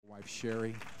wife,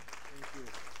 Sherry. Thank you.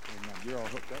 And you're all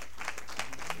hooked up? Is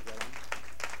that on?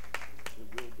 It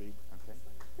will be. Okay.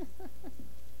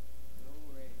 No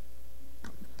way.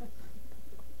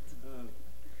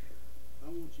 I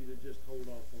want you to just hold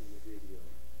off on the video.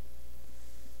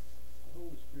 The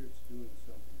Holy Spirit's doing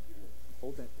something here.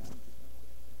 Hold that down.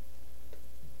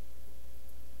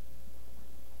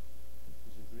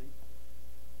 Is it great?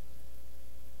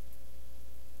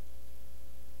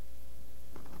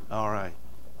 All right.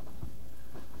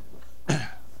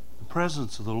 The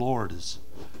presence of the Lord is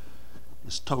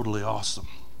totally awesome.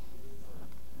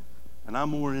 And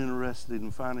I'm more interested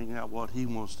in finding out what He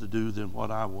wants to do than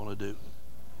what I want to do.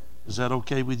 Is that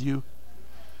okay with you?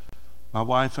 My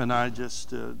wife and I,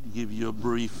 just to give you a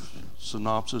brief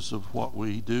synopsis of what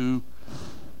we do.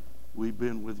 We've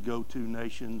been with Go-To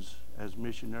Nations as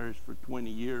missionaries for 20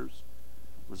 years.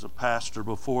 Was a pastor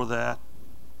before that.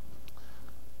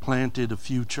 Planted a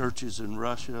few churches in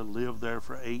Russia, lived there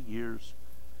for 8 years.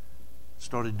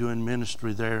 Started doing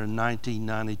ministry there in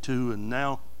 1992, and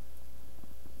now,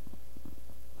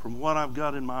 from what I've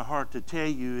got in my heart to tell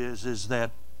you is that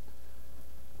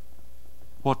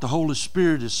what the Holy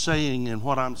Spirit is saying and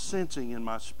what I'm sensing in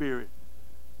my spirit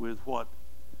with what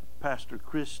Pastor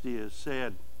Christy has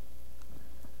said,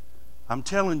 I'm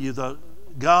telling you that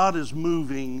God is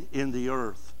moving in the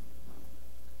earth.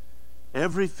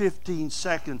 Every 15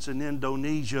 seconds in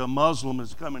Indonesia, a Muslim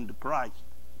is coming to Christ.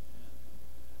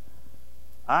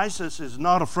 ISIS is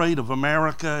not afraid of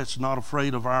America. It's not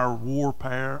afraid of our war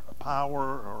power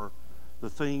or the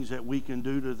things that we can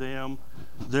do to them.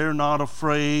 They're not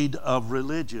afraid of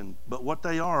religion. But what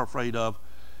they are afraid of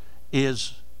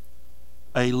is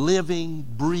a living,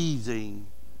 breathing,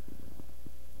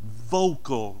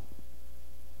 vocal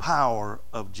power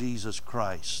of Jesus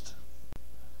Christ.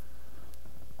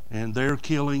 And they're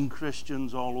killing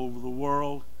Christians all over the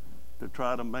world to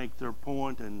try to make their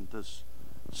point and to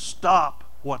stop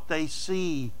what they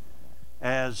see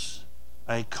as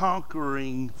a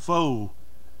conquering foe.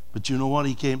 But you know what?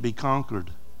 He can't be conquered.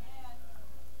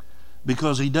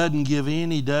 Because he doesn't give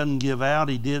in, he doesn't give out,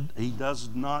 he does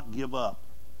not give up.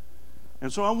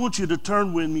 And so I want you to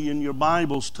turn with me in your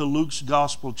Bibles to Luke's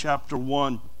Gospel, chapter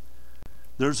 1.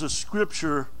 There's a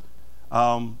scripture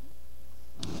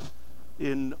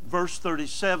in verse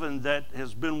 37 that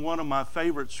has been one of my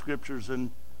favorite scriptures,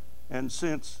 and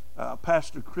since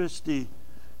Pastor Christy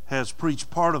has preached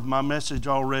part of my message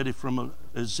already from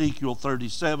Ezekiel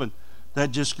 37,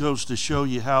 that just goes to show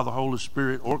you how the Holy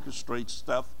Spirit orchestrates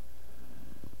stuff.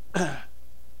 A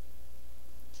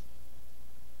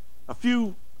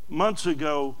few months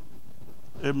ago,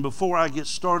 and before I get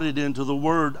started into the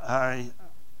Word, I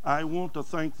want to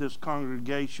thank this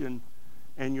congregation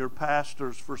and your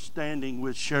pastors for standing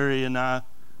with Sherry and I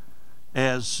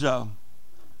as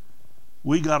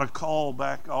we got a call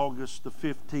back August the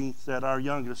 15th that our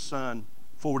youngest son,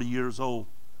 40 years old,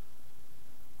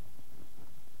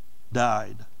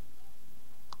 died.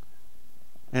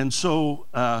 And so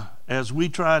as we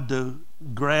tried to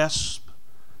grasp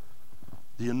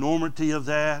the enormity of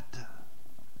that,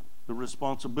 the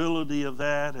responsibility of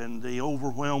that, and the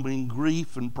overwhelming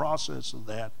grief and process of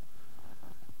that,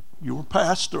 your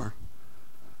pastor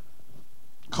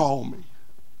called me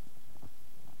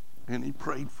and he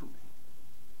prayed for me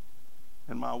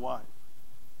and my wife.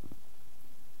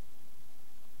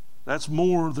 That's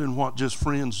more than what just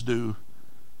friends do.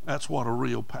 That's what a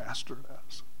real pastor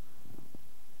does.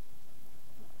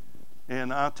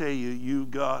 And I tell you, you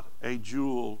got a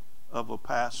jewel of a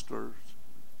pastor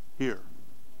here.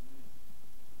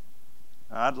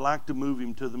 I'd like to move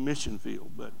him to the mission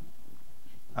field, but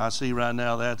I see right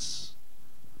now that's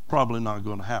probably not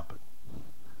going to happen.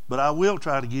 But I will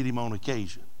try to get him on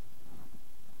occasion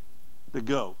to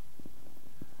go.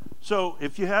 So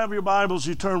if you have your Bibles,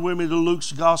 you turn with me to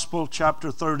Luke's Gospel,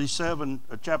 chapter 37,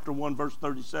 chapter 1, verse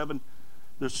 37.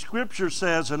 The scripture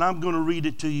says, and I'm going to read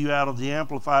it to you out of the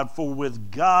Amplified, "For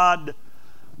with God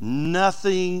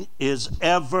nothing is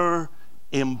ever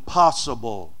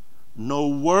impossible. No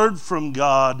word from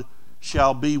God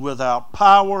shall be without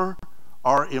power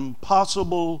or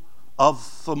impossible of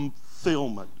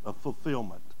fulfillment.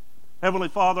 Heavenly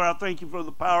Father, I thank you for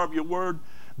the power of your word,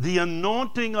 the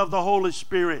anointing of the Holy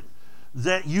Spirit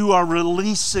that you are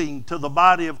releasing to the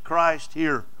body of Christ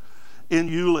here in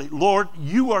Yulee. Lord,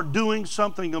 you are doing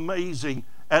something amazing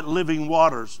at Living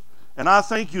Waters. And I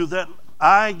thank you that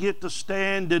I get to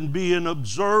stand and be an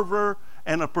observer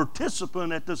and a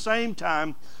participant at the same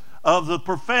time of the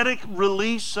prophetic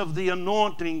release of the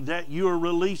anointing that you are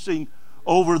releasing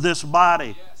over this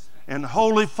body. And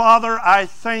Holy Father, I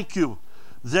thank you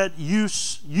that you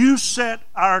set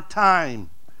our time.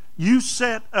 You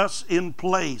set us in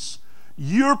place.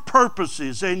 Your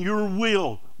purposes and your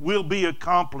will be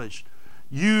accomplished.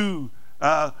 You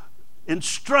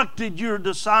instructed your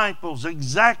disciples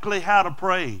exactly how to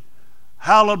pray.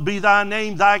 Hallowed be thy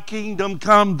name, thy kingdom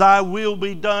come, thy will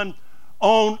be done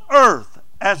on earth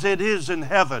as it is in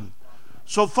heaven.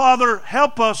 So, Father,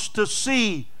 help us to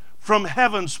see from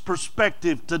heaven's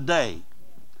perspective today.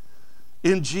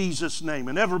 In Jesus' name.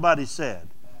 And everybody said.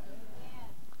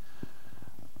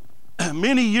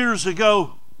 Many years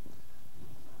ago,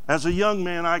 as a young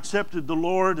man, I accepted the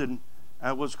Lord and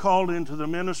I was called into the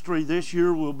ministry. This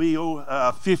year will be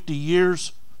 50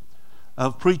 years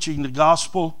of preaching the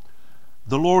gospel.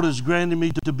 The Lord has granted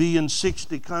me to be in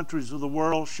 60 countries of the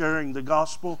world sharing the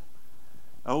gospel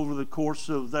over the course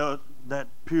of that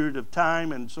period of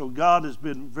time. And so God has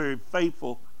been very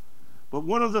faithful. But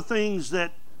one of the things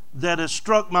that has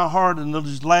struck my heart in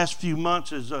these last few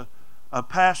months is a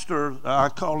pastor, I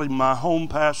call him my home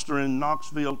pastor in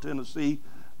Knoxville, Tennessee.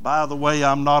 By the way,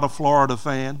 I'm not a Florida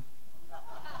fan.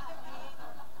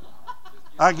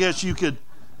 I guess you could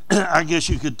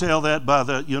tell that by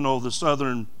the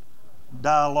southern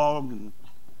dialogue and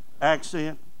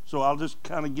accent. So I'll just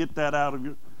kind of get that out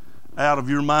of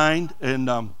your mind. And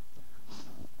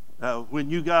when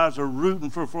you guys are rooting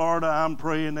for Florida, I'm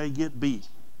praying they get beat.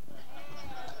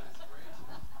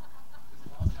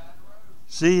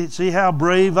 See how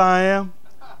brave I am?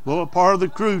 Well, a part of the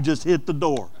crew just hit the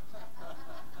door.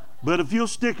 But if you'll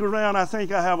stick around, I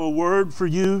think I have a word for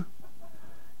you,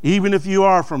 even if you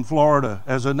are from Florida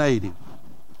as a native.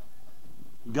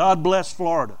 God bless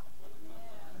Florida.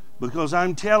 Because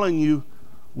I'm telling you,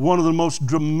 one of the most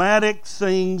dramatic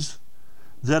things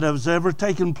that has ever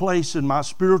taken place in my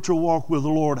spiritual walk with the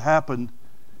Lord happened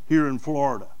here in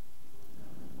Florida.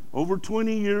 Over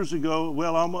 20 years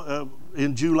ago,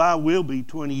 in July will be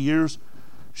 20 years,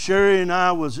 Sherry and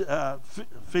I was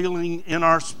feeling in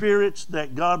our spirits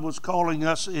that God was calling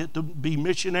us to be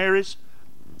missionaries.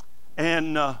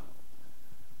 And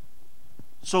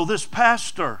so this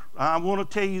pastor, I want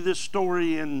to tell you this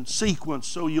story in sequence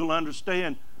so you'll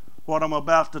understand what I'm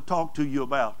about to talk to you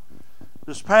about.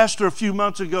 This pastor a few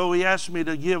months ago, he asked me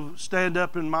to stand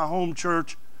up in my home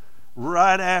church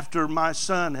right after my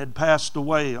son had passed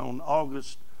away on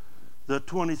August the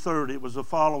 23rd. It was the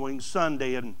following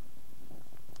Sunday. And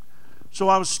so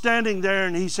I was standing there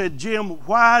and he said, "Jim,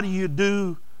 why do you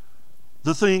do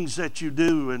the things that you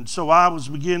do?" And so I was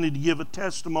beginning to give a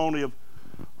testimony of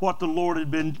what the Lord had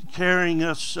been carrying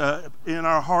us in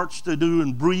our hearts to do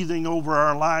and breathing over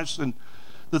our lives and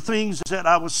the things that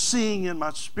I was seeing in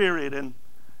my spirit. And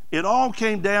it all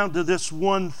came down to this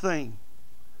one thing.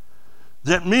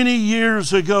 That many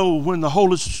years ago, when the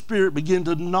Holy Spirit began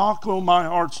to knock on my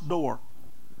heart's door,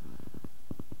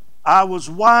 I was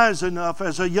wise enough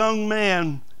as a young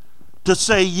man to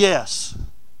say yes.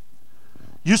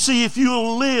 You see, if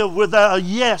you'll live with a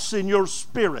yes in your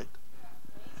spirit,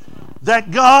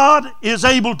 that God is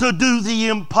able to do the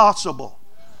impossible,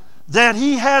 that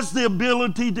He has the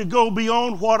ability to go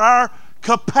beyond what our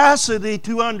capacity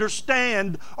to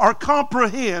understand or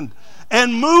comprehend,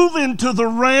 and move into the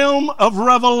realm of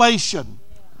revelation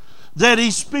that He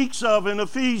speaks of in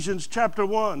Ephesians chapter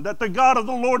 1, that the God of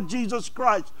the Lord Jesus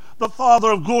Christ, the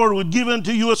Father of glory, would give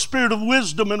unto you a spirit of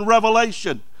wisdom and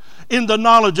revelation in the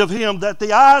knowledge of Him, that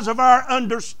the eyes of our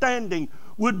understanding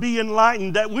would be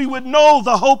enlightened, that we would know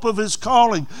the hope of His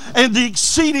calling and the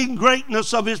exceeding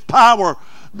greatness of His power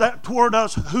that toward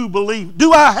us who believe.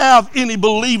 Do I have any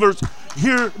believers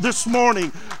here this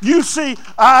morning? You see,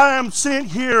 I am sent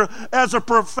here as a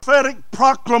prophetic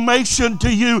proclamation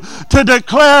to you to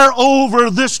declare over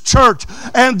this church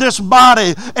and this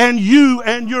body and you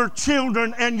and your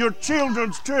children and your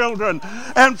children's children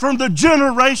and from the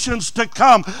generations to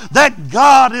come that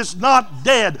God is not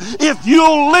dead. If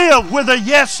you'll live with a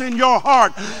yes in your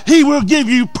heart, He will give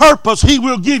you purpose. He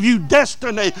will give you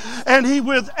destiny. And He,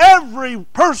 with every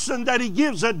person that He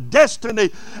gives a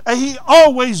destiny, He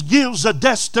always gives a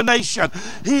destination.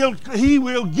 He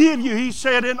will give you, He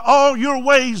said, in all your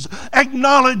ways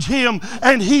acknowledge Him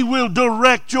and He will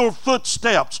direct your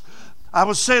footsteps. I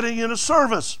was sitting in a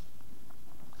service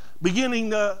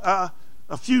beginning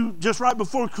just right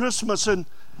before Christmas, and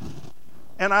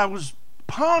I was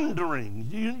pondering.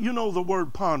 You know the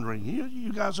word pondering.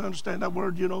 You guys understand that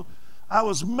word, I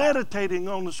was meditating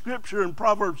on the scripture in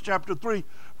Proverbs chapter 3,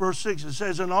 verse 6. It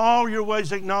says, "In all your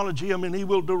ways acknowledge Him and He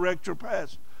will direct your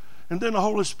paths." And then the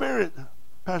Holy Spirit,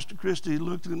 Pastor Christy,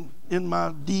 looked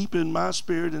deep in my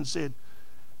spirit and said,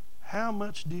 "How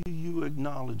much do you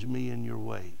acknowledge me in your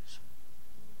ways?"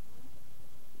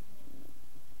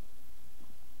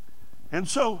 And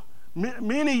so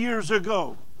many years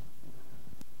ago,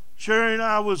 Sherry and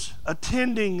I was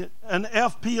attending an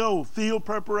FPO, Field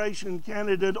Preparation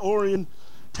Candidate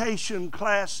Orientation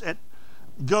class at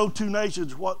Go To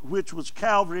Nations, which was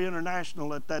Calvary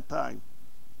International at that time.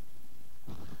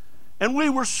 And we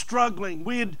were struggling.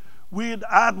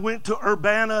 I went to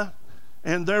Urbana,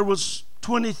 and there was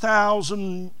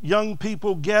 20,000 young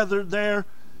people gathered there.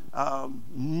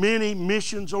 Many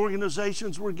missions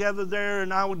organizations were gathered there,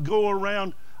 and I would go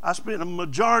around. I spent a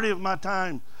majority of my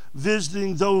time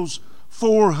visiting those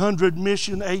 400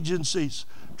 mission agencies,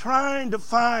 trying to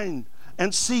find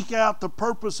and seek out the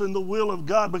purpose and the will of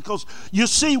God. Because you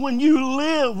see, when you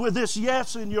live with this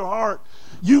yes in your heart,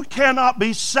 you cannot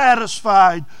be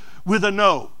satisfied with a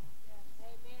no.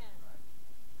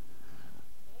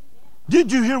 Did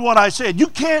you hear what I said? You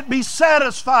can't be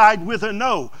satisfied with a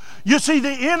no. You see, the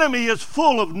enemy is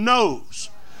full of no's.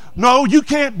 No, you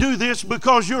can't do this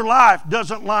because your life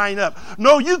doesn't line up.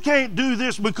 No, you can't do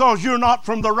this because you're not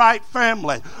from the right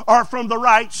family or from the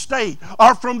right state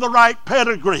or from the right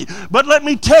pedigree. But let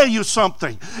me tell you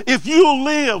something. If you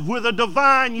live with a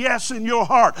divine yes in your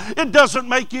heart, it doesn't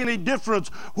make any difference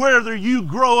whether you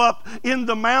grow up in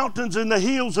the mountains and the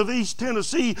hills of East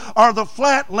Tennessee or the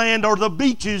flatland or the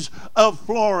beaches of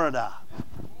Florida.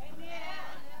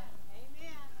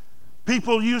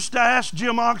 People used to ask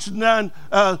Jim Oxendine,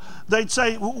 they'd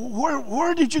say,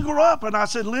 where did you grow up? And I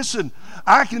said, listen,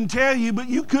 I can tell you, but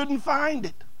you couldn't find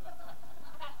it.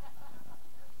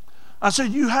 I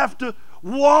said, you have to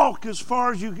walk as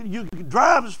far as you could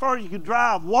drive as far as you could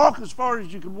drive, walk as far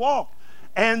as you could walk,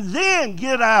 and then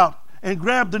get out and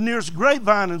grab the nearest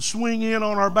grapevine and swing in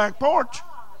on our back porch.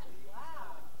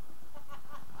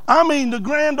 I mean, the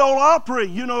Grand Ole Opry,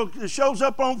 it shows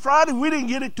up on Friday. We didn't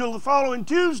get it till the following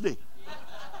Tuesday.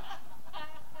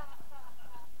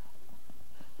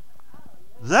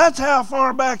 That's how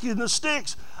far back in the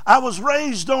sticks. I was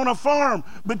raised on a farm.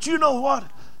 But you know what?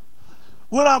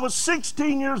 When I was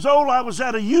 16 years old, I was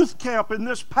at a youth camp, and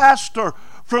this pastor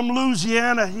from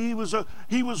Louisiana, he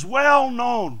was well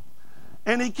known.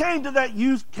 And he came to that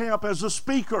youth camp as a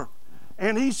speaker.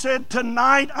 And he said,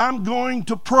 tonight I'm going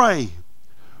to pray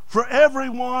for every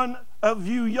one of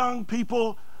you young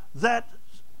people that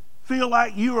feel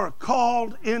like you are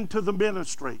called into the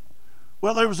ministry.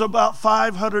 Well, there was about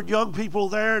 500 young people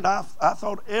there, and I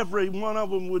thought every one of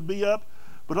them would be up,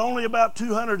 but only about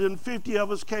 250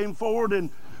 of us came forward, and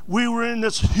we were in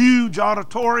this huge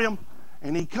auditorium,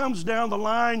 and he comes down the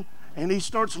line, and he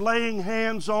starts laying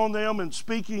hands on them and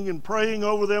speaking and praying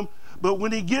over them. But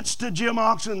when he gets to Jim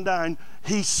Oxendine,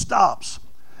 he stops,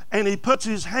 and he puts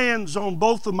his hands on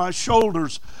both of my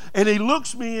shoulders, and he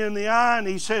looks me in the eye, and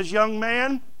he says, young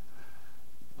man,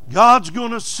 God's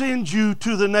going to send you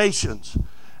to the nations.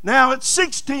 Now, at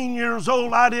 16 years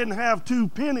old, I didn't have 2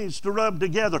 pennies to rub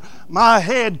together. My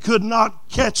head could not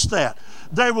catch that.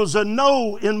 There was a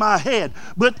no in my head.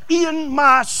 But in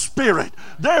my spirit,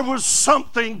 there was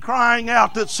something crying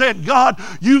out that said, God,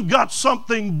 you've got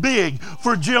something big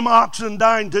for Jim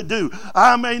Oxendine to do.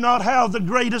 I may not have the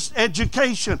greatest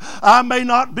education. I may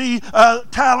not be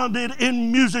talented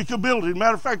in music ability.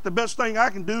 Matter of fact, the best thing I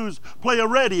can do is play a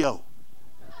radio.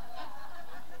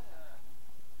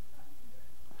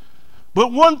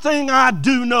 But one thing I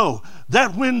do know,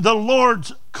 that when the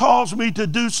Lord calls me to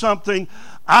do something,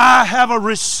 I have a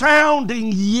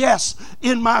resounding yes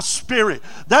in my spirit.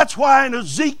 That's why in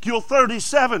Ezekiel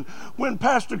 37, when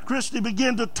Pastor Christie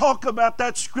began to talk about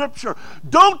that scripture,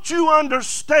 don't you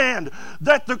understand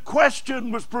that the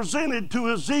question was presented to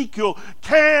Ezekiel,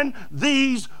 can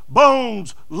these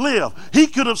bones live? He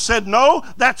could have said, no,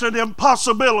 that's an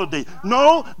impossibility.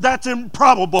 No, that's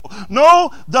improbable.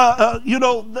 No,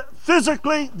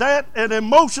 physically that and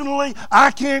emotionally,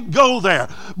 I can't go there.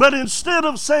 But instead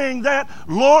of saying that,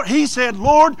 Lord, he said,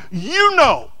 Lord, you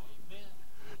know.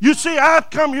 You see,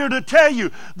 I've come here to tell you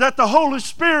that the Holy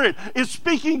Spirit is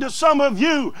speaking to some of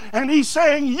you, and He's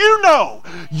saying, you know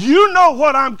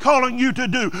what I'm calling you to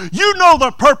do. You know the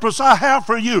purpose I have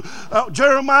for you.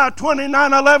 Jeremiah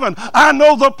 29:11, I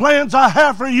know the plans I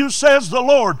have for you, says the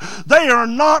Lord. They are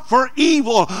not for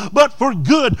evil, but for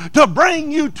good, to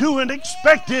bring you to an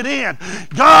expected end.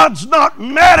 God's not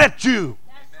mad at you.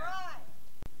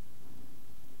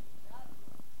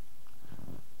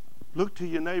 Look to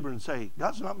your neighbor and say,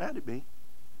 God's not mad at me.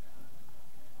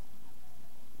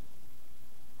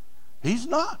 He's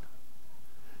not.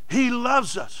 He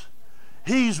loves us.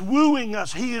 He's wooing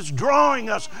us. He is drawing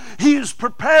us. He is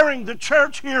preparing the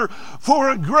church here for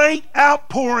a great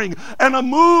outpouring and a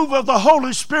move of the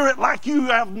Holy Spirit like you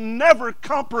have never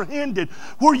comprehended,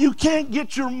 where you can't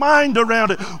get your mind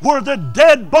around it, where the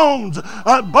dead bones,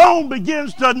 bone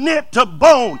begins to knit to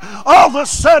bone. All of a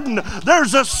sudden,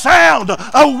 there's a sound,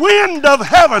 a wind of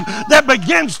heaven that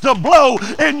begins to blow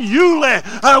in Yulee.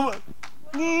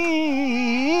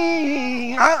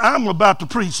 I'm about to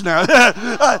preach now.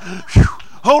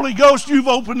 Holy Ghost, you've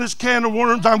opened this can of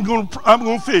worms. I'm going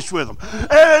to fish with them.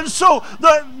 And so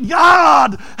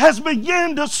God has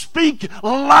begun to speak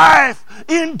life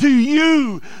into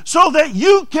you so that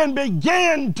you can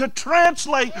begin to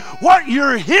translate what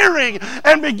you're hearing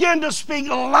and begin to speak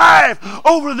life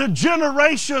over the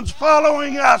generations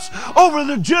following us, over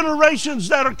the generations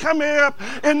that are coming up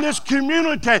in this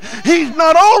community. He's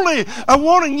not only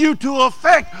wanting you to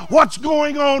affect what's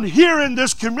going on here in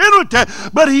this community,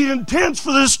 but He intends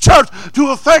for this church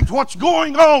to affect what's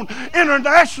going on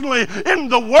internationally in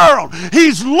the world.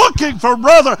 He's looking for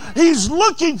He's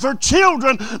looking for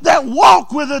children that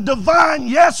walk with a divine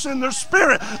yes in their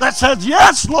spirit that says,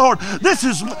 yes, Lord, this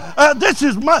is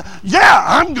my, yeah,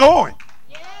 I'm going.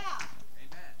 Yeah.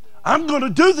 I'm going to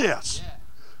do this. Yeah.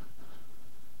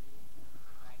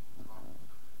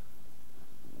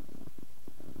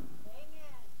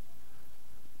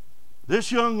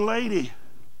 This young lady,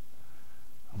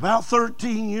 about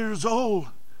 13 years old,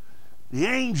 the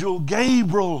angel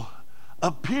Gabriel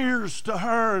appears to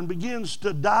her and begins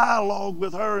to dialogue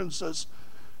with her and says,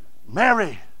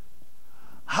 Mary,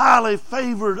 highly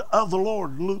favored of the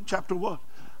Lord. Luke chapter 1.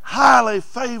 Highly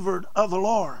favored of the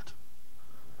Lord.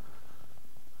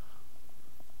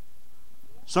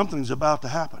 Something's about to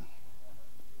happen.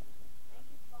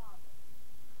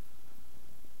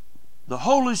 The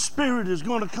Holy Spirit is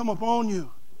going to come upon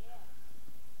you.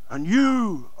 And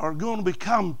you are going to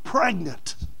become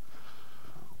pregnant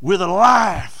with a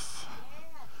life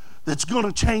that's going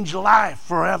to change life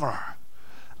forever.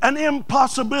 An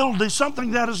impossibility,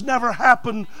 something that has never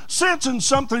happened since and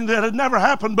something that had never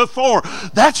happened before.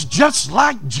 That's just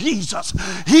like Jesus.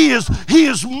 He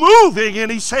is moving and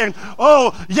He's saying,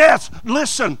 oh, yes,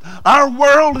 listen, our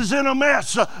world is in a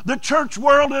mess. The church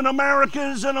world in America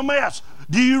is in a mess.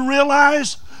 Do you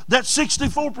realize that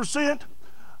 64%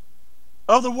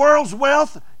 of the world's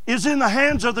wealth is in the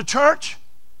hands of the church?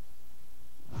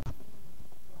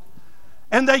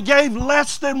 And they gave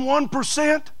less than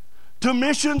 1% to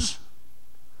missions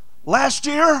last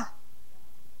year.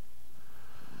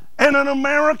 And in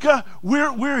America,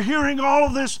 we're hearing all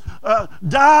of this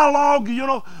dialogue. You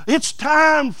know, it's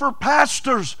time for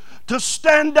pastors to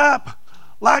stand up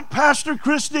like Pastor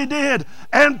Christie did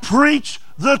and preach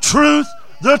the truth,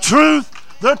 the truth,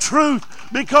 the truth.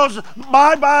 Because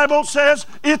my Bible says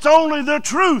it's only the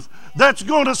truth that's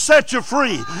going to set you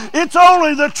free. It's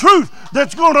only the truth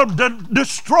that's going to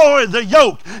destroy the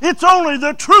yoke. It's only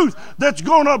the truth that's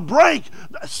going to break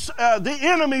the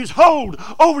enemy's hold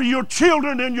over your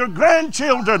children and your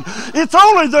grandchildren. It's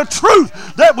only the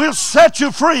truth that will set you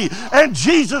free. And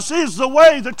Jesus is the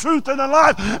way, the truth, and the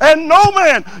life. And no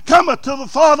man cometh to the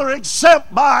Father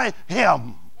except by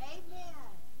Him. Amen.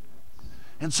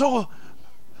 And so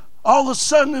all of a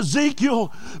sudden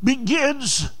Ezekiel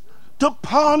begins to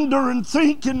ponder and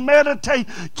think and meditate,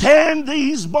 can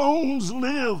these bones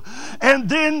live? And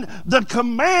then the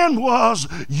command was,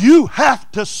 you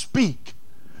have to speak.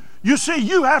 You see,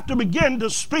 you have to begin to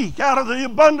speak. Out of the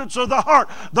abundance of the heart,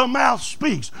 the mouth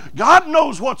speaks. God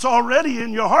knows what's already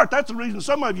in your heart. That's the reason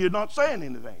some of you are not saying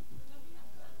anything.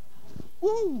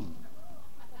 Woo!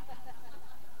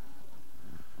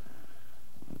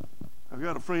 I've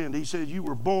got a friend, he said, you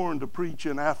were born to preach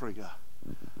in Africa.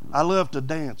 I love to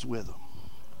dance with them.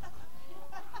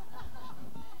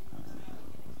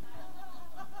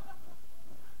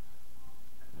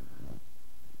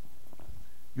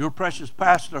 Your precious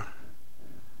pastor,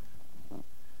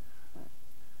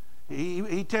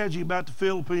 he tells you about the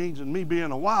Philippines and me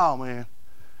being a wild man,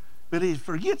 but he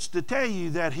forgets to tell you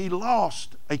that he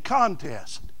lost a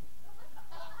contest.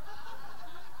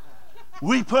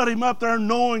 We put him up there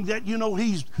knowing that, you know,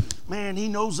 he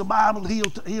knows the Bible.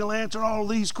 He'll answer all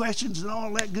these questions and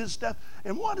all that good stuff.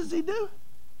 And what does he do?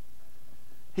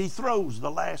 He throws the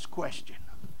last question.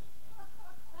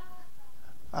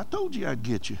 I told you I'd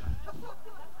get you.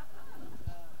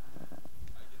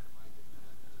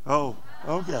 Oh,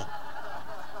 okay.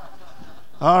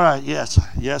 All right, yes.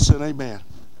 Yes and amen.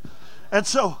 And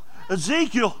so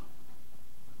Ezekiel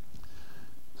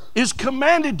is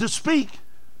commanded to speak.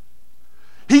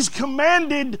 He's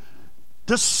commanded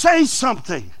to say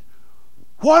something.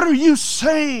 What are you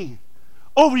saying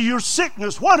over your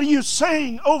sickness? What are you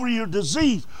saying over your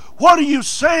disease? What are you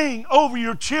saying over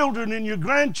your children and your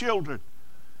grandchildren?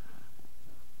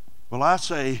 Well, I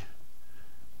say,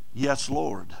 yes,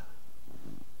 Lord.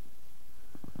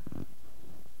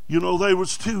 You know, there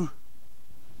was two.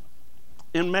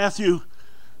 In Matthew,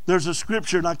 there's a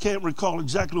scripture, and I can't recall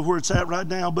exactly where it's at right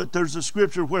now, but there's a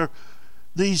scripture where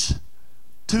these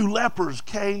two lepers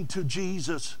came to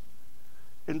Jesus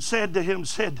and said to him,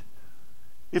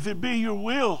 if it be your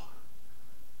will,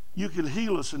 you can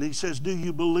heal us. And he says, do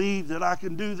you believe that I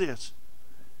can do this?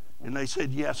 And they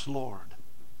said, yes, Lord.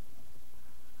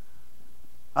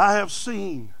 I have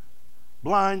seen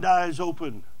blind eyes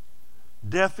open,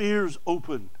 deaf ears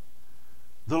open,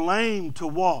 the lame to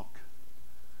walk.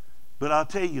 But I'll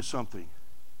tell you something.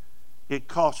 It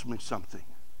cost me something.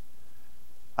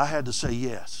 I had to say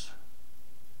yes.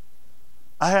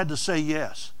 I had to say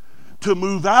yes. To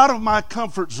move out of my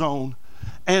comfort zone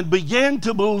and begin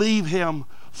to believe Him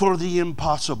for the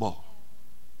impossible.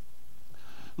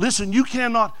 Listen, you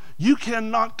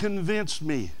cannot convince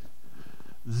me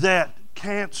that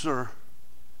cancer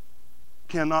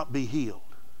cannot be healed.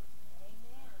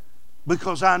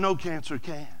 Because I know cancer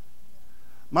can.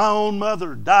 My own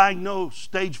mother diagnosed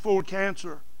stage 4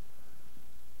 cancer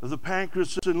of the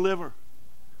pancreas and liver.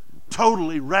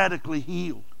 Totally, radically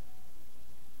healed.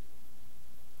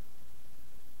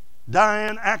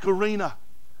 Diane Acarina.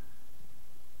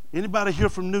 Anybody here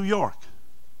from New York?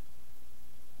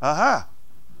 Aha.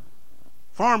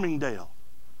 Farmingdale.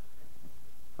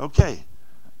 Okay.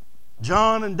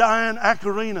 John and Diane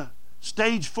Acarina,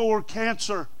 stage 4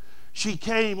 cancer. She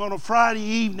came on a Friday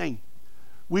evening.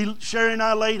 Sherry and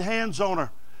I laid hands on her.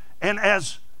 And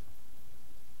as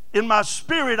in my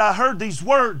spirit I heard these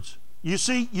words. You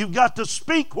see, you've got to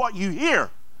speak what you hear.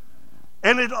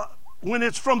 And when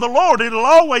it's from the Lord, it'll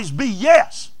always be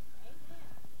yes.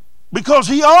 Because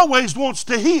He always wants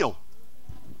to heal.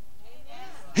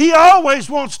 He always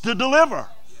wants to deliver.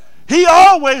 He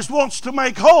always wants to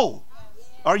make whole.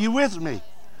 Are you with me?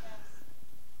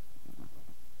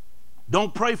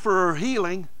 Don't pray for her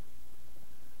healing,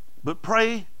 but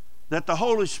pray that the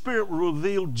Holy Spirit will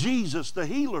reveal Jesus, the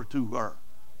healer, to her.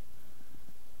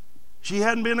 She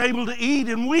hadn't been able to eat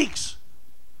in weeks.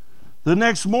 The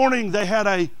next morning they had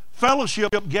a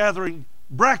fellowship gathering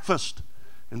breakfast.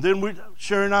 And then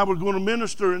Sherry and I were going to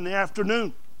minister in the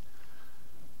afternoon.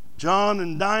 John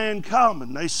and Diane come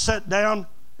and they sat down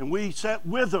and we sat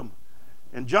with them.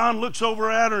 And John looks over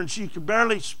at her and she could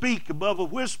barely speak above a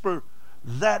whisper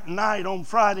that night on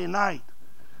Friday night.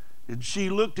 And she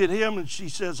looked at him and she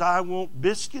says, I want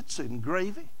biscuits and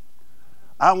gravy.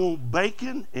 I want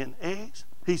bacon and eggs.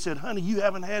 He said, honey, you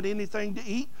haven't had anything to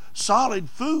eat? Solid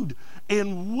food.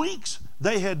 In weeks,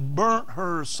 they had burnt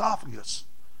her esophagus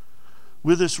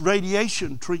with this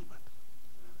radiation treatment.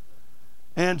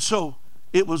 And so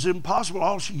it was impossible.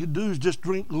 All she could do is just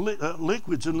drink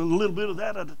liquids and a little bit of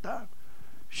that at a time.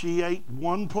 She ate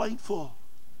one plate full.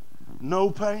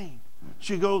 No pain.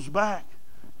 She goes back,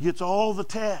 gets all the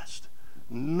tests.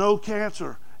 No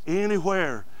cancer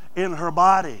anywhere in her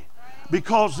body.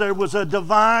 Because there was a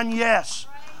divine yes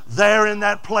there in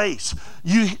that place.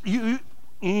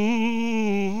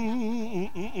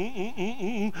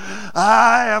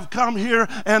 I have come here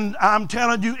and I'm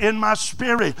telling you in my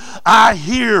spirit, I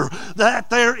hear that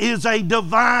there is a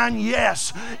divine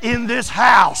yes in this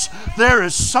house. There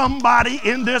is somebody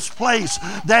in this place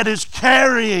that is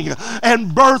carrying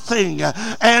and birthing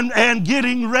and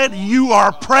getting ready. You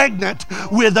are pregnant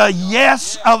with a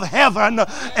yes of heaven,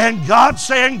 and God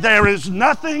saying there is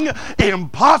nothing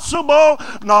impossible.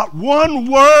 Not one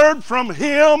word from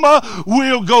Him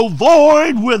will go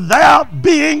void without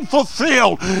being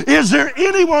fulfilled. Is there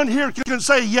anyone here who can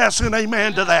say yes and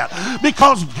amen to that?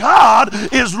 Because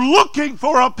God is looking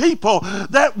for a people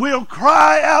that will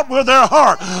cry out with their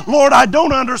heart, Lord, I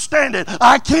don't understand it.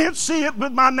 I can't see it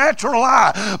with my natural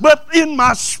eye, but in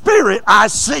my spirit I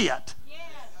see it.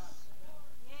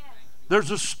 There's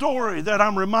a story that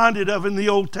I'm reminded of in the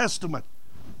Old Testament.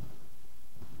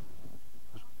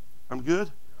 I'm good?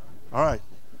 All right.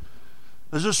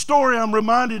 There's a story I'm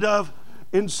reminded of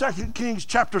in 2 Kings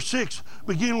chapter 6,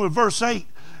 beginning with verse 8.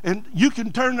 And you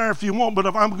can turn there if you want, but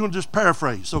I'm going to just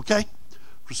paraphrase, okay?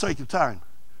 For sake of time.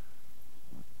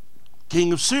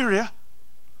 King of Syria,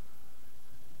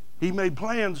 he made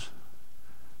plans.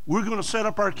 We're going to set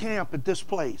up our camp at this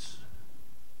place.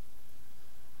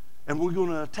 And we're going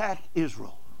to attack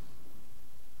Israel.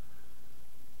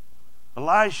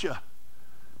 Elisha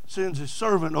sends his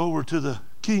servant over to the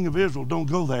king of Israel. Don't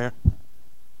go there.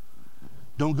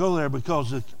 Don't go there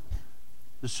because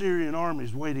the Syrian army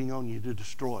is waiting on you to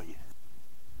destroy you.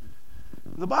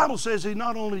 The Bible says he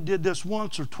not only did this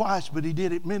once or twice, but he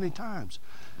did it many times.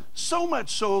 So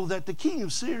much so that the king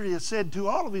of Syria said to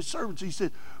all of his servants, he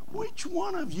said, which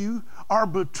one of you are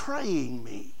betraying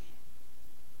me?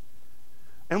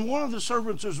 And one of the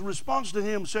servants, as a response to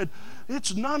him, said,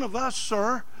 it's none of us,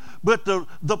 sir, but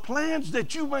the plans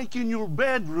that you make in your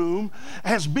bedroom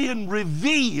has been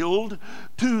revealed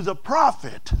to the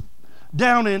prophet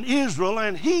down in Israel,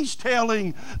 and he's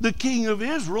telling the king of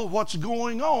Israel what's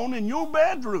going on in your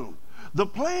bedroom, the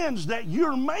plans that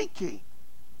you're making.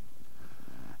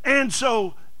 And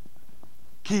so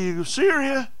king of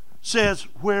Syria says,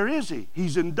 where is he?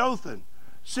 He's in Dothan.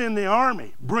 Send the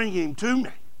army, bring him to me.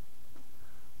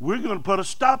 We're going to put a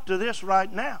stop to this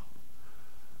right now.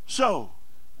 So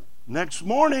next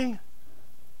morning,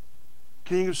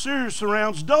 king of Syria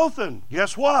surrounds Dothan.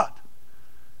 Guess what?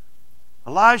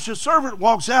 Elisha's servant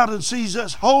walks out and sees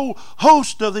this whole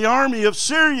host of the army of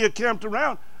Syria camped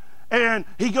around. And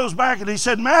he goes back and he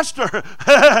said, Master,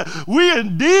 we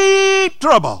in deep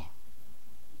trouble.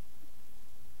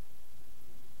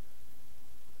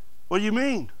 What do you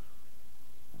mean?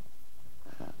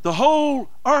 The whole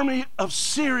army of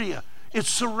Syria, it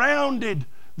surrounded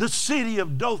the city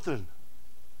of Dothan.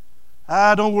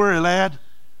 Don't worry, lad.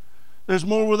 There's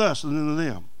more with us than with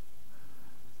them.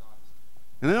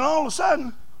 And then all of a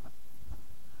sudden,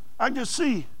 I just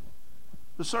see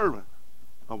the servant.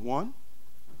 A one,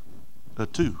 a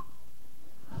two.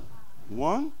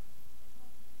 1,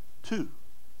 2.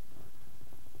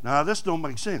 Now, this don't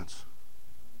make sense.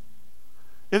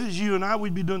 If it's you and I,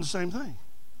 we'd be doing the same thing.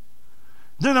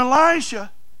 Then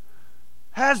Elisha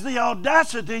has the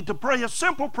audacity to pray a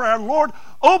simple prayer, Lord,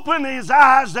 open his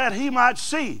eyes that he might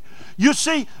see. You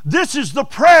see, this is the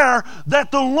prayer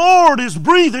that the Lord is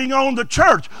breathing on the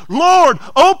church. Lord,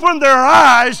 open their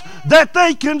eyes that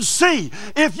they can see.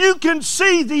 If you can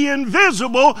see the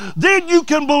invisible, then you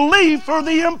can believe for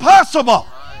the impossible.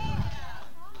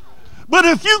 But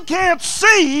if you can't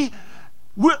see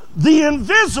the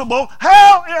invisible,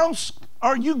 how else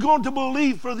are you going to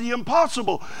believe for the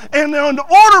impossible? And in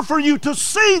order for you to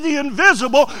see the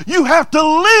invisible, you have to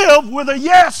live with a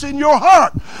yes in your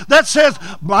heart that says,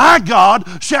 my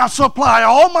God shall supply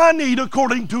all my need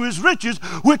according to his riches,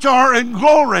 which are in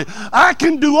glory. I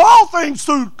can do all things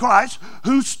through Christ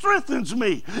who strengthens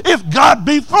me. If God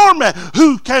be for me,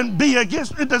 who can be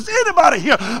against me? Does anybody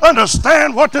here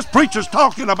understand what this preacher's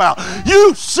talking about?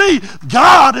 You see,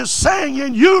 God is saying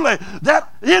in Yulee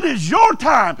that it is your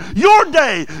time, your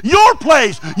day, your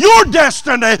place, your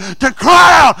destiny to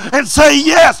cry out and say,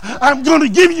 yes, I'm going to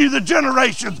give you the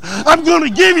generations. I'm going to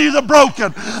give you the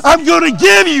broken. I'm going to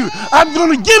give it to you.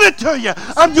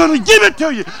 I'm going to give it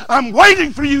to you. I'm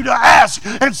waiting for you to ask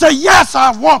and say, yes,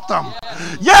 I want them.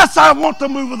 Yes, I want the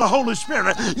move of the Holy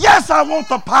Spirit. Yes, I want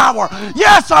the power.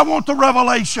 Yes, I want the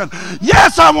revelation.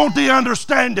 Yes, I want the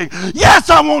understanding.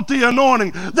 Yes, I want the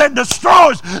anointing that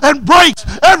destroys and breaks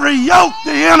every yoke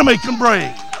the enemy can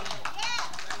bring.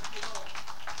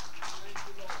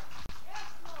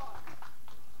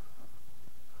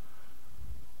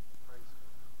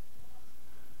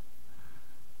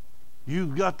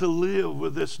 You've got to live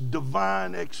with this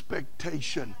divine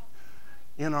expectation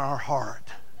in our heart.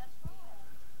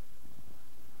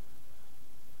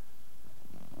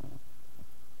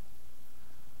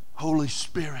 Holy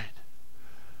Spirit,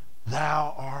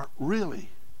 thou art really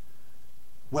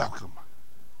welcome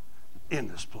in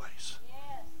this place.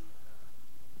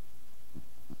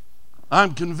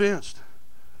 I'm convinced,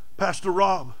 Pastor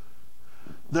Rob,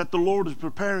 that the Lord is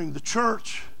preparing the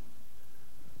church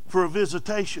for a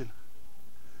visitation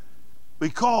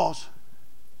because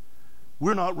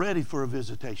we're not ready for a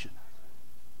visitation.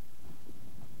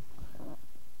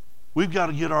 We've got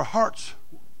to get our hearts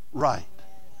right.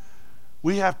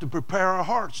 We have to prepare our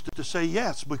hearts to say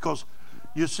yes, because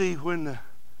you see, when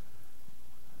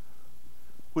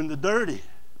the dirty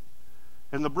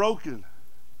and the broken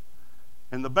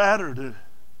and the battered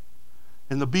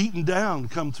and the beaten down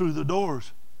come through the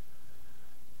doors,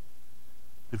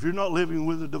 if you're not living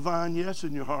with a divine yes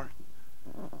in your heart,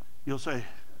 you'll say,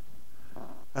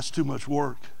 that's too much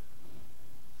work.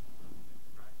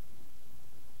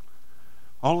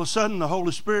 All of a sudden, the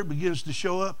Holy Spirit begins to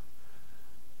show up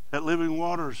at Living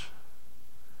Waters,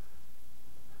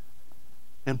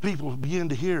 and people begin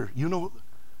to hear. You know,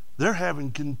 they're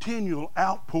having continual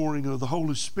outpouring of the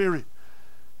Holy Spirit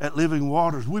at Living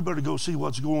Waters. We better go see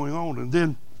what's going on. And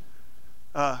then,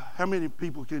 how many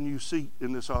people can you seat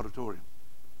in this auditorium?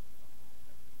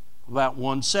 About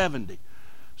 170.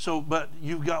 So, but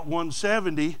you've got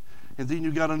 170, and then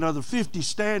you've got another 50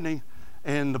 standing,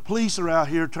 and the police are out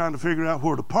here trying to figure out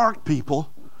where to park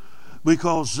people,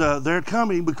 because they're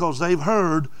coming because they've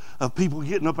heard of people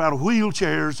getting up out of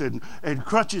wheelchairs and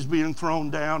crutches being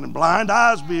thrown down and blind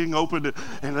eyes being opened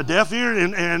and a deaf ear.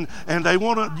 And they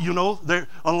want to, you know,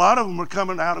 a lot of them are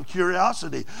coming out of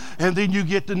curiosity. And then you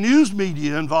get the news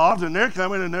media involved, and they're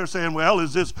coming and they're saying, well,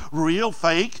 is this real,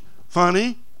 fake,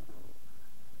 funny?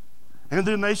 And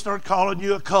then they start calling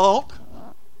you a cult.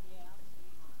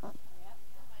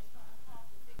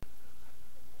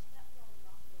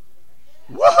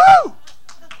 Woohoo!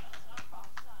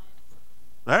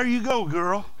 There you go,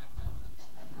 girl.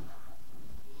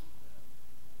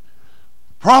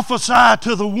 Prophesy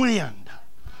to the wind.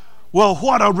 Well,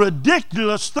 what a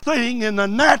ridiculous thing in the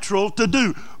natural to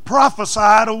do.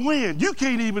 Prophesy to wind. You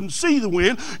can't even see the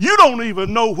wind. You don't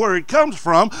even know where it comes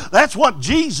from. That's what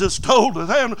Jesus told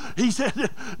them. He said,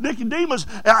 Nicodemus,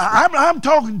 I'm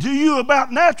talking to you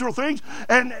about natural things,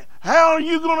 and how are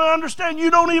you going to understand? You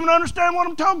don't even understand what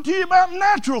I'm talking to you about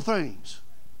natural things.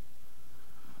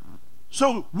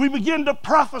 So we begin to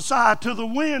prophesy to the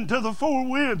wind, to the four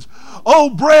winds. Oh,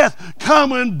 breath,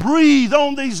 come and breathe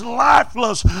on these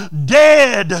lifeless,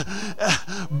 dead,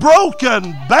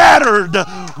 broken, battered,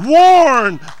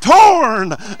 worn,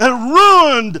 torn, and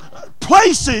ruined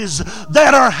places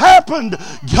that are happened.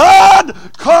 God,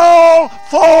 call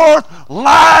forth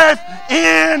life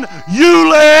in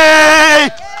Yulee.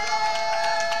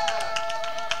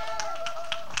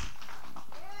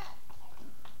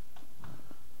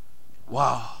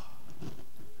 Wow.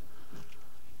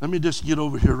 Let me just get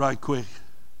over here right quick,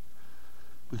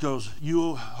 because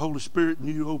you, Holy Spirit,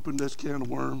 and you opened this can of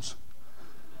worms.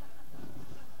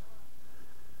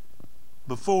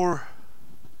 Before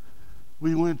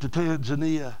we went to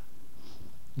Tanzania,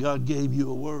 God gave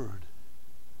you a word.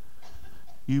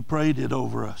 You prayed it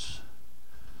over us.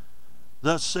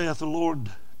 Thus saith the Lord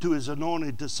to his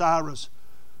anointed, to Cyrus,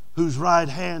 whose right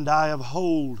hand I have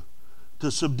hold, to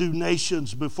subdue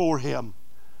nations before him.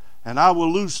 And I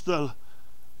will loose the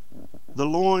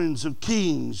loins of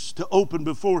kings, to open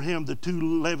before him the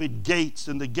two-levied gates,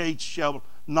 and the gates shall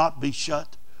not be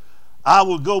shut. I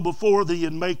will go before thee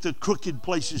and make the crooked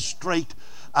places straight.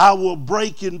 I will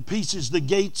break in pieces the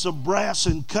gates of brass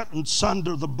and cut in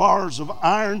sunder the bars of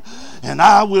iron, and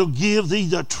I will give thee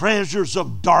the treasures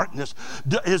of darkness.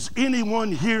 Has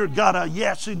anyone here got a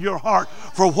yes in your heart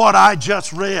for what I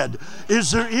just read?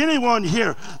 Is there anyone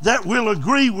here that will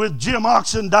agree with Jim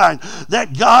Oxendine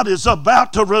that God is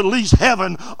about to release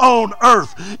heaven on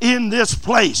earth in this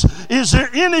place? Is there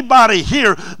anybody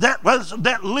here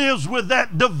that lives with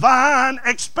that divine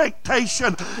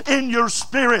expectation in your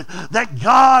spirit that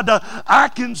God, I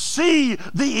can see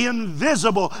the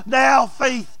invisible. Now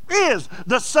faith is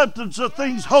the substance of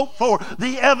things hoped for,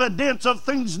 the evidence of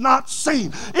things not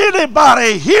seen.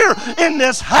 Anybody here in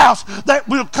this house that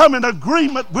will come in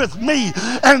agreement with me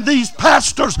and these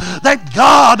pastors that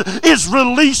God is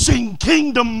releasing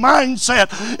kingdom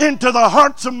mindset into the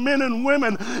hearts of men and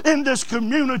women in this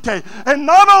community, and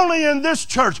not only in this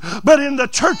church but in the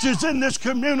churches in this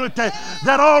community,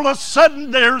 that all of a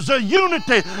sudden there's a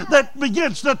unity that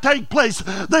begins to take place.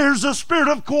 There's a spirit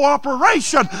of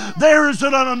cooperation. There is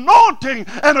an anointing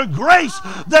and a grace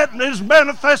that is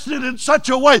manifested in such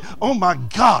a way. Oh my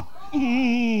God.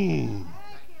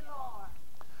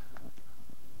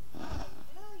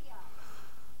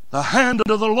 The hand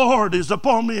of the Lord is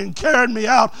upon me and carried me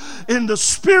out in the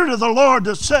spirit of the Lord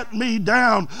to set me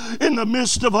down in the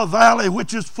midst of a valley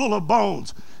which is full of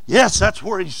bones. Yes, that's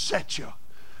where he set you.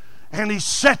 And he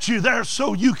set you there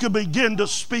so you can begin to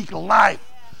speak life.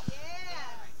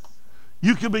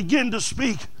 You can begin to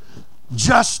speak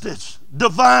justice,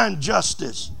 divine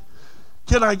justice.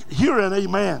 Can I hear an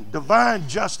amen? Divine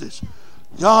justice.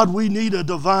 God, we need a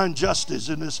divine justice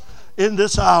in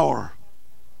this hour.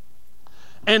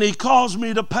 And he caused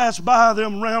me to pass by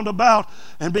them round about,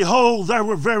 and behold, there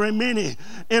were very many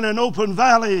in an open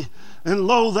valley, and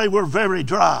lo, they were very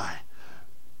dry.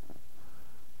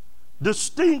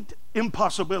 Distinct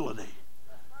impossibility.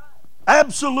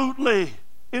 Absolutely,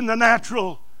 in the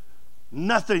natural,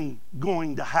 nothing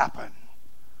going to happen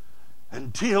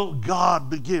until God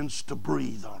begins to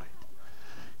breathe on it.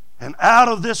 And out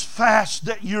of this fast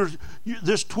that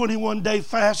this 21-day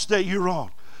fast that you're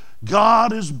on,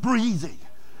 God is breathing.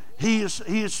 He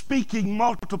is speaking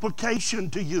multiplication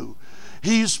to you.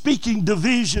 He is speaking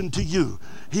division to you.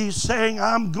 He's saying,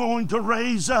 I'm going to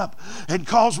raise up and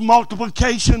cause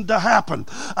multiplication to happen.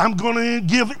 I'm going to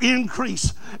give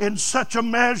increase in such a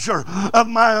measure of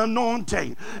my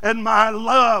anointing and my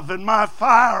love and my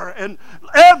fire and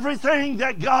everything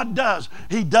that God does.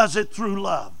 He does it through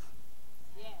love.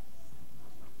 Yes.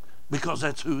 Because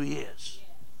that's who he is. Yes.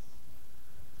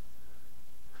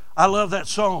 I love that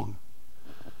song.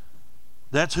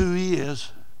 That's who He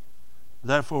is.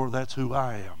 Therefore, that's who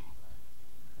I am.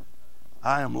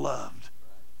 I am loved.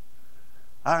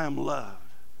 I am loved.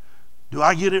 Do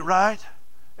I get it right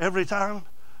every time?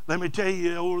 Let me tell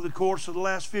you, over the course of the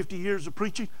last 50 years of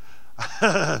preaching,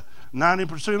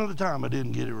 90% of the time I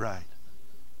didn't get it right.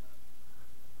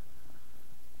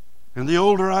 And the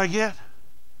older I get,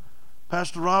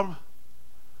 Pastor Rob,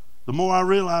 the more I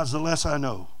realize, the less I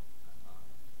know.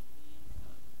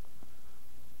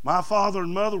 My father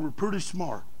and mother were pretty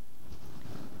smart,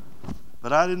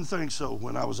 but I didn't think so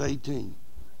when I was 18.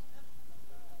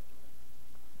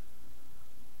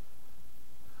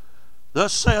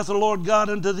 Thus saith the Lord God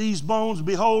unto these bones,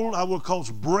 behold, I will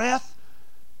cause breath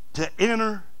to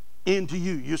enter into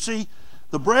you. You see,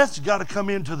 the breath's got to come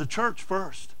into the church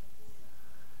first.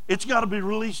 It's got to be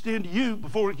released into you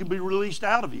before it can be released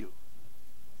out of you.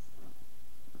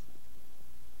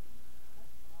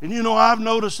 And you know, I've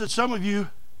noticed that some of you,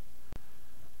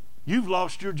 you've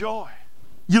lost your joy.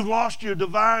 You've lost your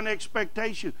divine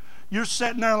expectation. You're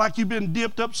sitting there like you've been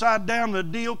dipped upside down in a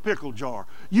dill pickle jar.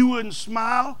 You wouldn't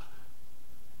smile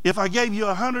if I gave you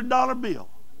 $100 bill.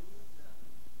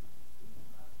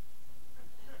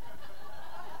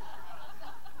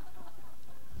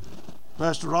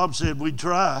 Pastor Rob said we'd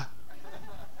try.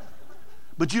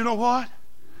 But you know what?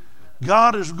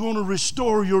 God is going to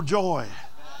restore your joy.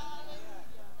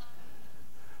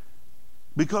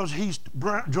 Because He's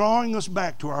drawing us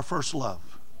back to our first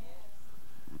love.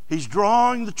 He's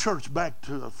drawing the church back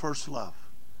to the first love.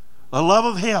 The love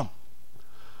of Him.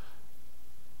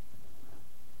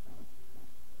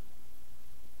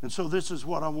 And so this is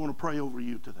what I want to pray over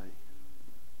you today.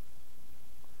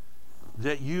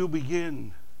 That you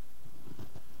begin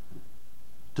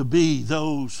to be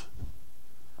those.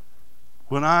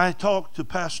 When I talk to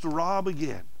Pastor Rob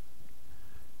again,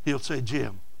 he'll say,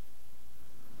 Jim,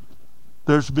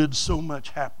 there's been so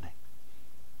much happening.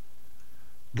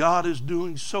 God is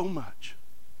doing so much.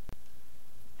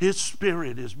 His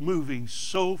Spirit is moving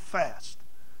so fast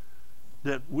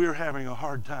that we're having a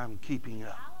hard time keeping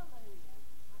up.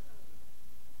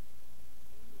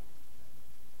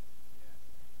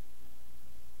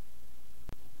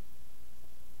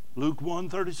 Luke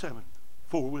 1:37,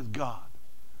 for with God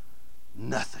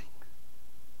nothing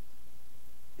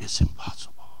is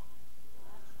impossible.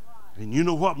 And you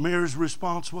know what Mary's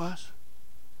response was?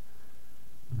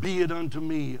 Be it unto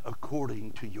me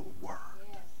according to your word.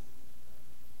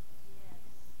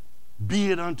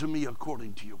 Be it unto me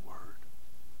according to your word.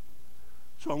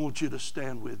 So I want you to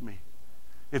stand with me.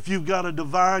 If you've got a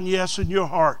divine yes in your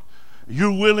heart,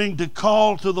 you're willing to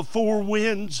call to the four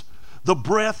winds the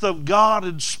breath of God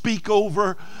and speak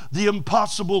over the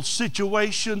impossible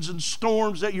situations and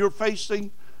storms that you're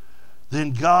facing,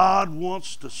 then God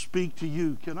wants to speak to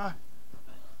you. Can I?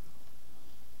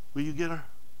 Will you get her?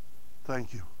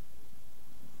 Thank you.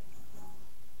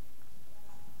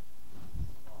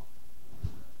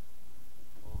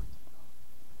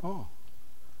 Oh.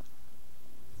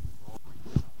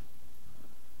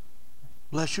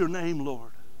 Bless your name,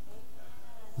 Lord.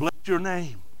 Bless your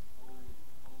name.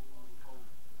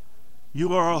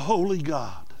 You are a holy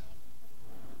God.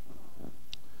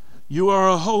 You are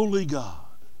a holy God.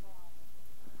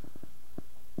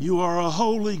 You are a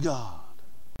holy God.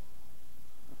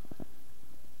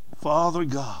 Father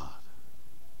God,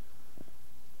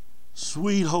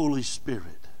 sweet Holy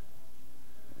Spirit,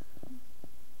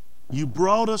 you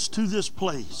brought us to this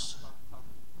place.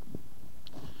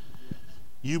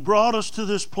 You brought us to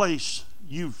this place.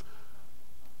 You've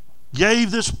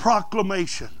gave this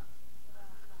proclamation.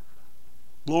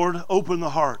 Lord, open the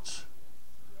hearts.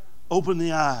 Open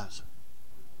the eyes.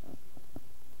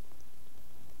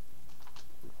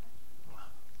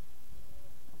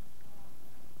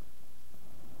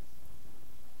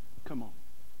 Come on.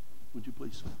 Would you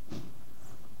please?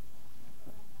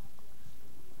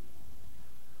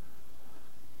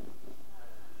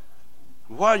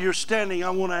 While you're standing, I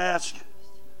want to ask,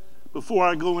 before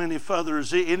I go any further, is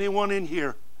there anyone in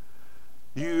here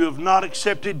you have not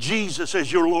accepted Jesus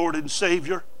as your Lord and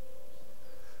Savior?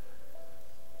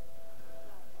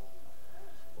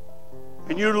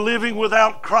 And you're living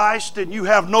without Christ and you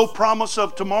have no promise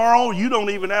of tomorrow. You don't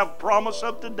even have promise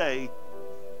of today.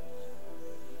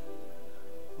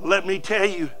 Let me tell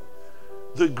you,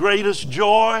 the greatest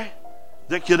joy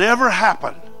that could ever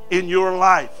happen in your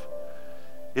life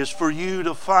is for you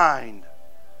to find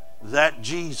that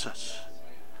Jesus.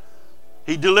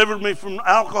 He delivered me from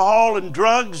alcohol and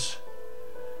drugs.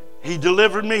 He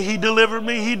delivered me, He delivered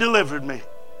me, He delivered me.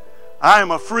 I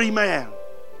am a free man.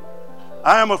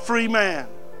 I am a free man.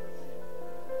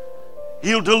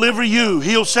 He'll deliver you.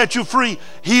 He'll set you free.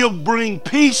 He'll bring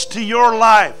peace to your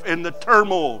life in the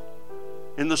turmoil,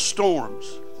 in the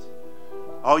storms.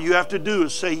 All you have to do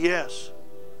is say yes.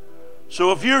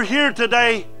 So if you're here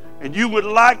today and you would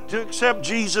like to accept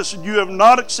Jesus and you have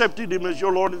not accepted Him as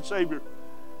your Lord and Savior,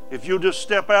 if you'll just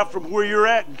step out from where you're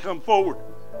at and come forward,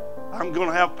 I'm going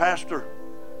to have Pastor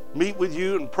meet with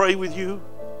you and pray with you.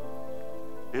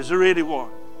 Is there anyone?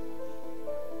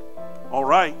 All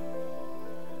right.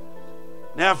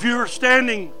 Now, if you're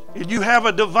standing and you have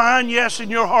a divine yes in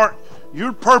your heart,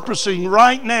 you're purposing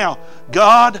right now,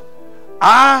 God,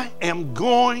 I am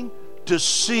going to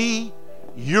see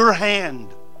your hand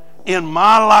in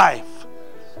my life,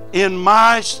 in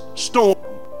my storm.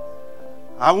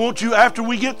 I want you, after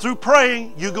we get through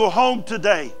praying, you go home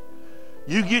today.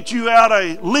 You get you out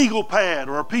a legal pad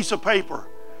or a piece of paper,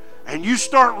 and you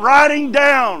start writing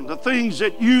down the things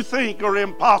that you think are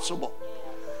impossible.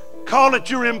 Call it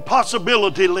your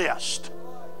impossibility list.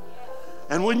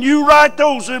 And when you write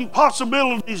those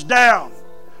impossibilities down,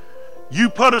 you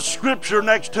put a scripture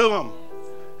next to them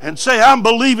and say, I'm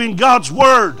believing God's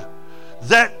word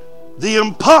that the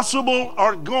impossible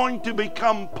are going to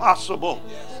become possible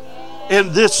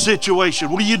in this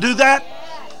situation. Will you do that?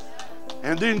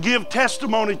 And then give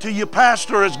testimony to your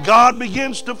pastor as God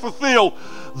begins to fulfill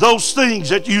those things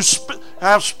that you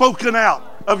have spoken out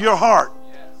of your heart.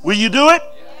 Will you do it?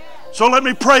 So let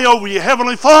me pray over you.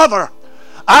 Heavenly Father,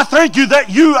 I thank you that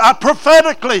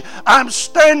I'm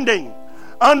standing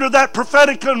under that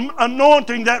prophetic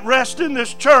anointing that rests in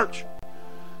this church.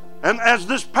 And as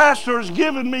this pastor has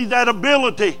given me that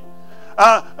ability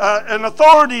and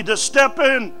authority to step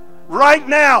in right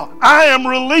now, I am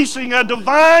releasing a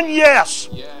divine yes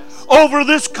over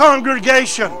this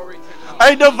congregation.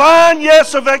 A divine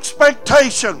yes of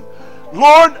expectation.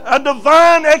 Lord, a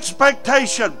divine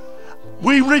expectation.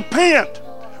 We repent,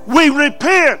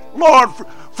 Lord,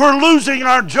 for losing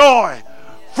our joy,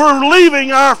 for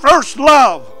leaving our first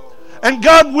love. And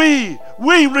God, we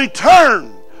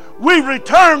return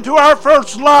to our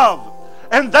first love,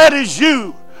 and that is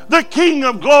you, the King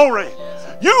of glory.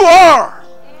 You are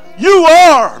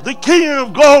the King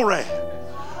of glory.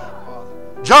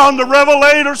 John the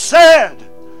Revelator said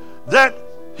that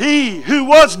He who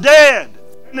was dead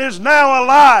and is now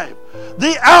alive,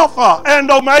 the Alpha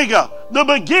and Omega, the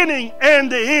beginning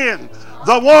and the end,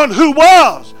 the one who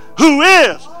was, who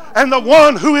is, and the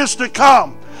one who is to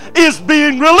come, is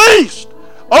being released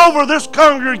over this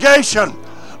congregation.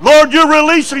 Lord, you're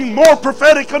releasing more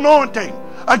prophetic anointing,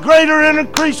 a greater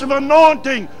increase of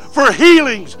anointing for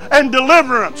healings and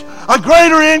deliverance, a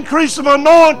greater increase of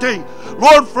anointing,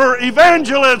 Lord, for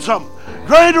evangelism,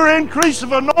 greater increase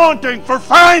of anointing for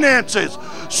finances,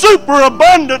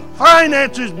 superabundant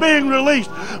finances being released,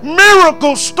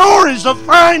 miracle stories of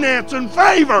finance and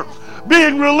favor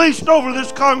being released over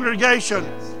this congregation.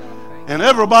 And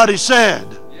everybody said,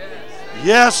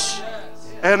 yes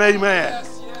and amen.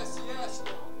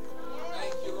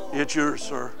 It's yours,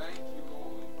 sir.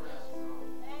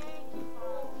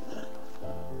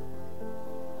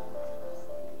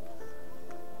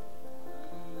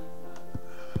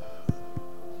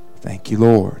 Thank you,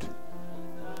 Lord.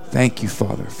 Thank you,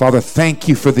 Father. Father, thank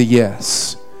you for the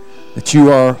yes. That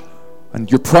you are, and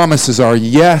your promises are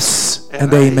yes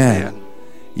and amen.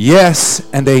 Yes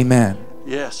and amen.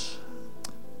 Yes.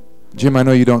 Jim, I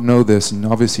know you don't know this, and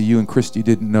obviously you and Christy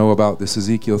didn't know about this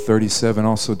Ezekiel 37.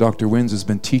 Also, Dr. Wins has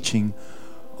been teaching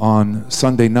on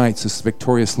Sunday nights, this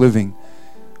victorious living.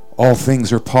 All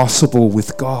things are possible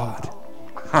with God.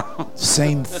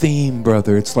 Same theme,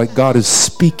 brother. It's like God is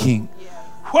speaking.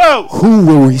 Whoa. Who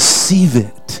will receive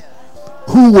it?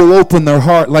 Who will open their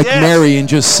heart like Mary and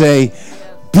just say,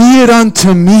 be it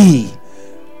unto me.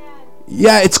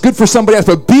 Yeah, it's good for somebody else,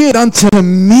 but be it unto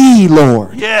me,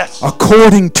 Lord. Yes.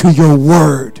 According to your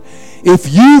word.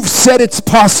 If you've said it's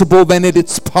possible, then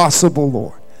it's possible,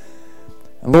 Lord.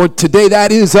 And Lord, today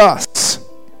that is us.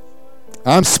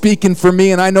 I'm speaking for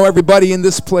me, and I know everybody in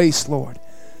this place, Lord.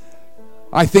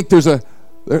 I think there's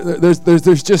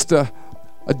just a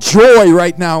joy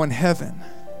right now in heaven.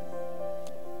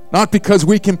 Not because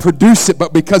we can produce it,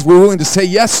 but because we're willing to say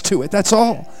yes to it. That's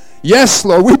all. Yes,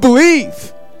 Lord, we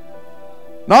believe.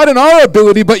 Not in our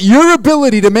ability, but your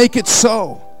ability to make it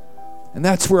so. And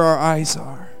that's where our eyes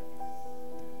are.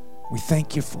 We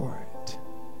thank you for it.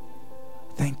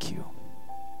 Thank you.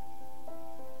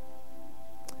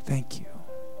 Thank you.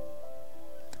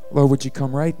 Lord, would you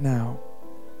come right now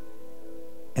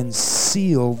and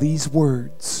seal these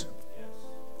words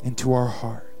into our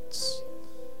hearts.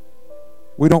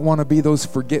 We don't want to be those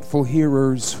forgetful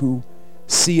hearers who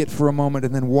see it for a moment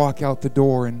and then walk out the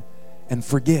door and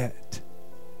forget.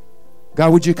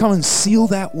 God, would you come and seal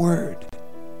that word,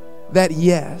 that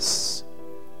yes.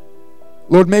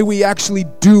 Lord, may we actually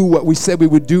do what we said we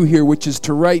would do here, which is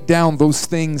to write down those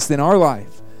things in our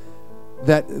life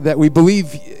that we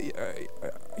believe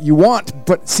you want,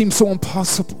 but seem so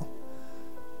impossible.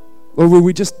 Lord, will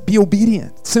we just be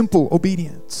obedient, simple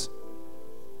obedience,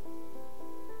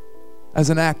 as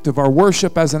an act of our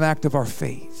worship, as an act of our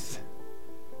faith.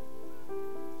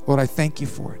 Lord, I thank you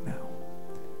for it now.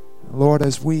 Lord,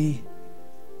 as we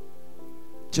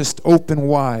just open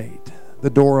wide the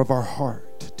door of our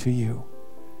heart to you,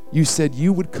 you said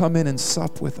you would come in and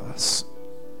sup with us.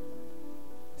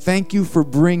 Thank you for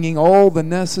bringing all the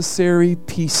necessary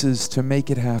pieces to make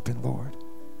it happen, Lord.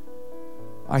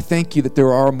 I thank you that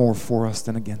there are more for us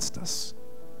than against us.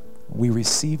 We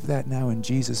receive that now in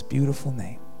Jesus' beautiful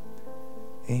name.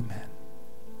 Amen.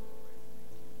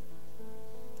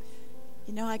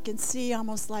 You know, I can see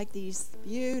almost like these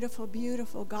beautiful,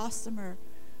 beautiful gossamer.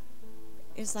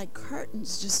 It's like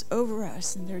curtains just over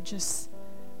us, and they're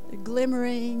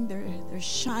glimmering, they're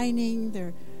shining,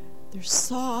 they're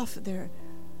soft, they're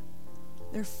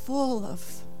full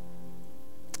of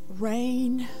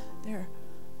rain.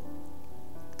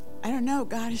 I don't know,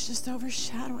 God is just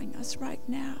overshadowing us right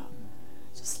now.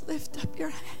 Just lift up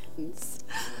your hands.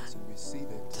 Receive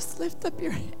it. Just lift up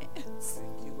your hands.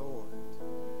 Thank you, Lord.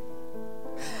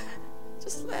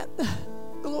 Just let the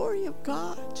glory of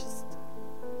God just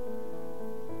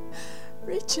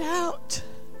reach out.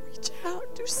 Reach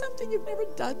out. Do something you've never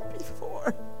done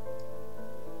before.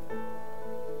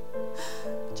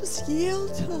 Just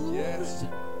yield to the Lord. Yes.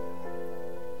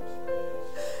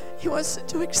 He wants to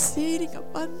do exceeding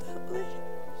abundantly,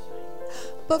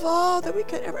 above all that we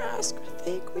could ever ask or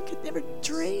think, we could never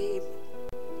dream.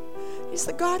 He's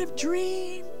the God of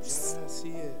dreams. Yes,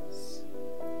 He is.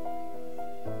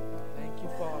 Thank you,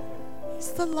 Father.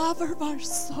 He's the lover of our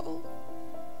soul.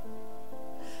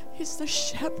 He's the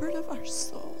shepherd of our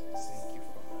souls. Thank you,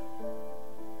 Father.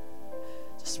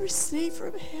 Just receive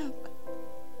from Him.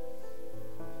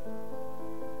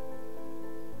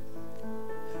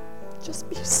 Just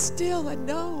be still and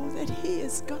know that He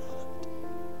is God.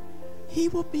 He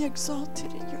will be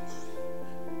exalted in your life.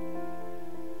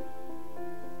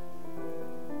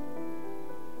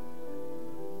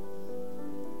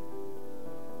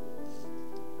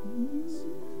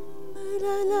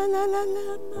 La la la la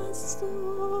la, my soul.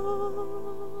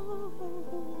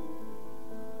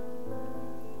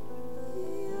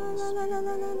 La la la la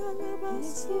la la, my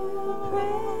soul.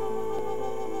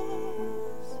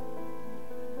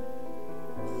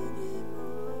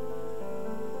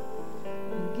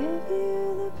 Give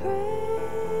you the praise.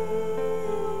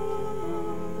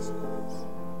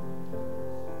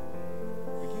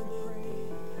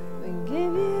 We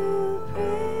give you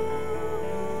praise.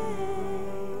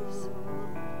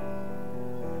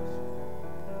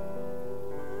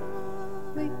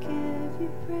 We give you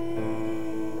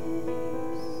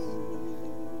praise.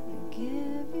 We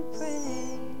give you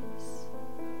praise.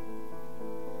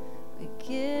 We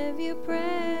give you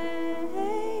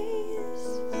praise.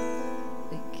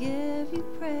 We give you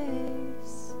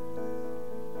praise.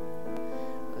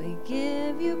 We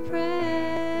give you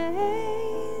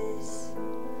praise.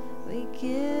 We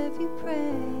give you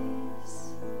praise.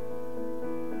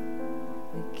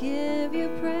 We give you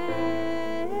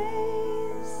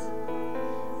praise.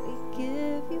 We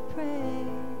give you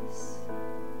praise.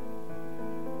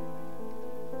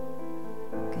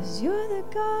 'Cause you're the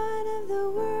God of the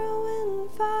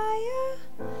whirlwind fire.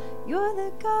 You're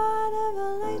the God of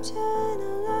Elijah and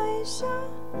Elisha.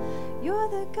 You're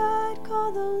the God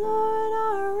called the Lord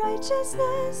our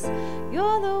righteousness.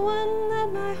 You're the one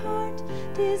that my heart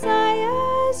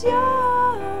desires.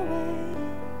 Yahweh,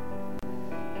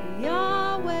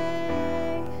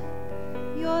 Yahweh,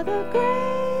 you're the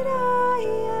great I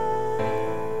am.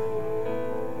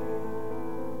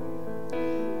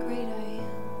 Great I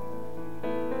am.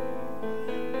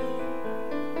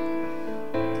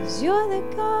 'Cause you're the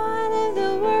God of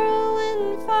the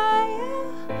whirlwind fire.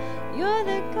 You're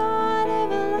the God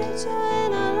of Elijah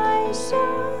and Elisha.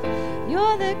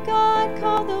 You're the God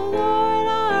called the Lord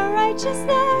our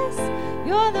righteousness.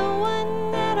 You're the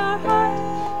one that our heart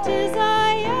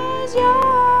desires.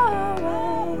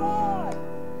 Yahweh,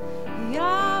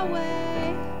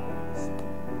 Yahweh,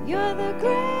 you're the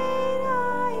great I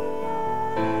am.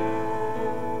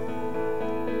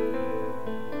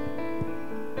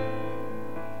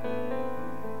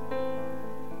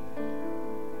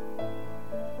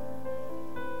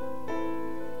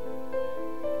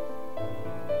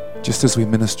 'Just as we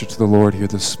minister to the Lord here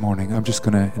this morning, I'm just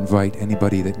going to invite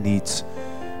anybody that needs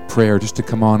prayer, just to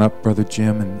come on up, Brother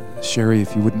Jim and Sherry,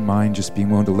 if you wouldn't mind just being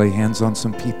willing to lay hands on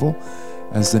some people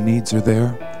as the needs are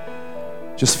there.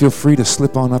 Just feel free to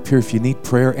slip on up here if you need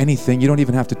prayer, anything. You don't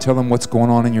even have to tell them what's going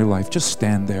on in your life. Just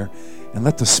stand there and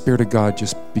let the Spirit of God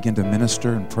just begin to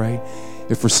minister and pray.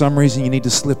 If for some reason you need to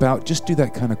slip out, just do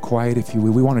that kind of quiet, if you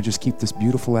will. We want to just keep this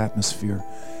beautiful atmosphere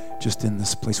just in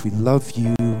this place. We love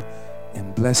you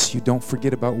and bless you. Don't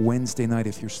forget about Wednesday night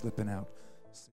if you're slipping out.